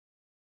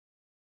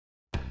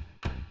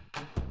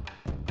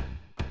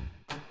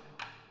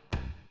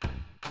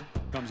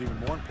becomes even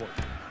more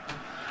important.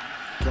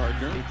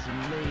 Gardner. It's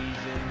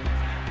amazing.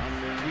 I'm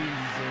the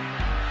reason.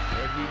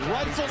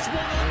 Rifles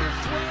one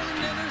underthrown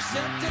and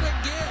intercepted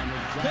again.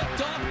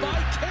 Picked off by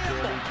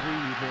Campbell.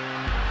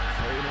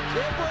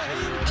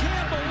 Ibraheim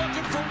Campbell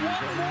looking for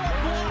one more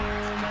block.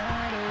 No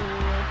matter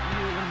what,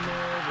 you'll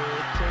never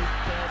take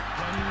that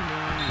from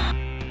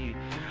me.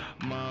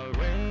 My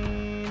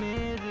reign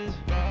is as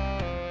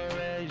far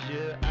as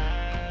your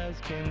eyes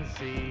can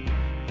see.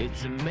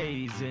 It's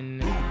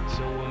amazing,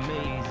 so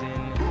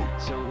amazing,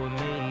 so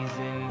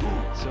amazing,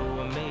 so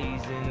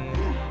amazing.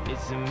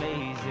 It's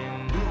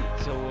amazing,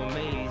 so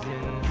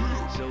amazing,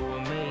 so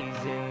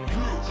amazing,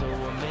 so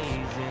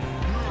amazing.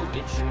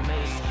 It's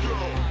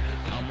amazing.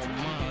 I'm a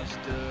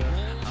monster,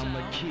 I'm a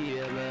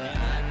killer.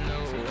 I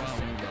know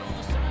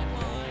I'm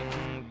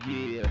wrong.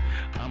 Yeah,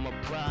 I'm a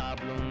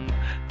problem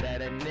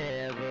that'll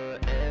never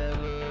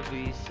ever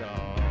be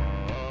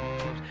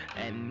solved.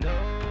 And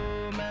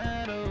no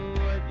matter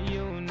what,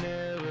 you'll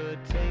never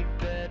take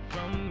that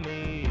from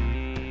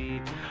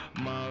me.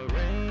 My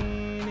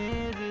reign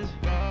is as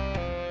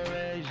far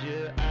as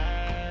your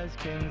eyes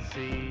can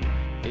see.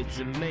 It's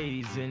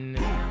amazing,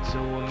 so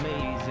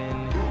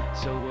amazing,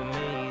 so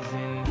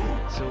amazing,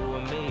 so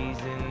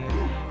amazing.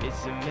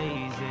 It's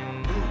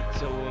amazing,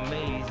 so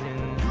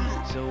amazing,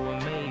 so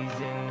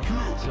amazing,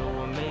 so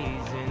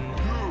amazing.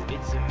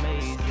 It's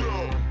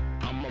amazing.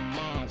 I'm a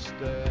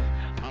monster,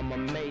 I'm a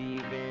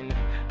maven.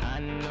 I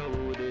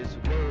know this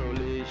world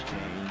is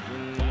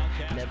changing.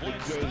 Never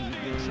gave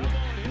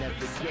in,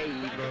 never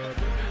gave up.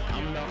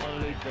 I'm the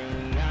only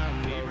thing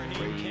I'm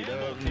afraid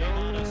of.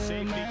 No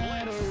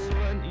matter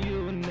what,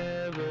 you'll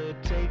never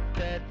take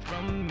that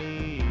from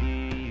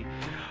me.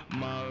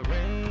 My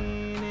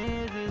reign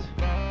is as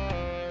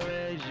far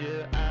as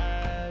your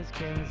eyes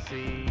can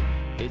see.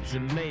 It's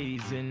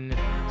amazing,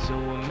 so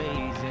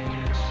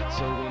amazing,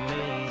 so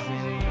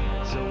amazing,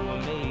 so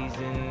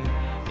amazing.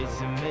 It's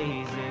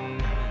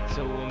amazing,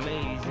 so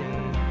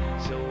amazing,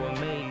 so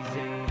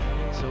amazing,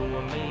 so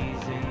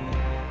amazing.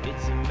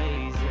 It's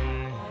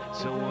amazing,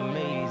 so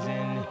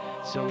amazing,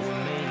 so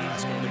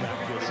amazing,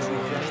 so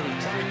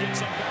amazing.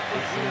 It's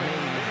amazing,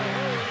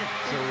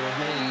 so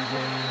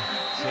amazing,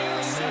 so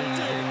amazing,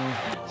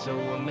 so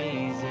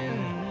amazing.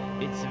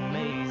 It's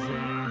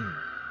amazing.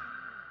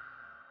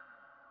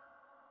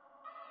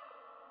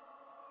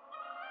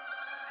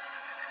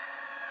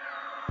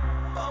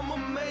 I'm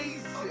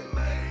amazing,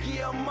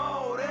 yeah, I'm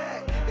all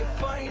that.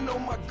 If I ain't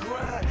on my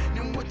grind,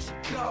 then what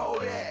you call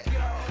that?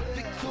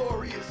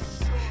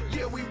 Victorious,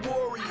 yeah, we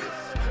warriors.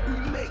 We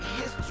make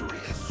history,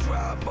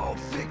 strive all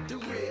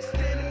victory.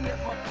 Standing at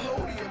my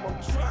podium,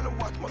 I'm trying to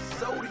watch my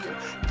sodium.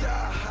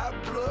 Die high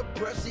blood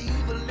pressure,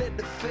 either let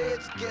the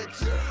feds get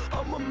you.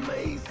 I'm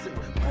amazing,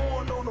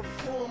 born on a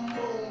full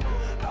moon.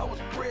 I was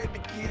bred to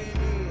get it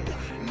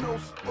in, no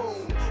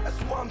spoon. That's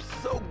why I'm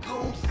so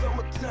goon.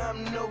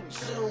 Summertime, no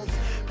Junes.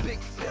 Big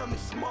family,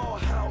 small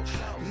house,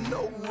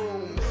 no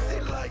room.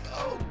 They like,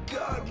 oh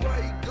God,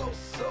 why he go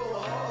so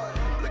hard?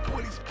 Look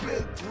what he's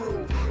been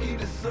through. He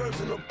deserves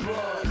an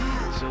applause.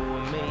 So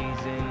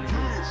amazing,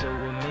 so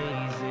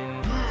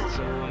amazing,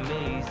 so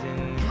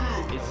amazing.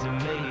 It's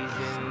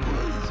amazing,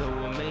 so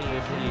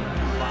amazing,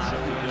 so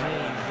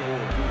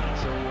amazing,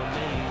 so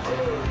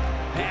amazing.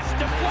 Pass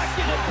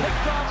deflected and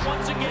picked off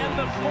once again.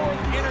 The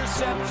fourth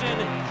interception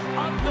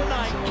of the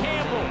night.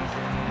 Campbell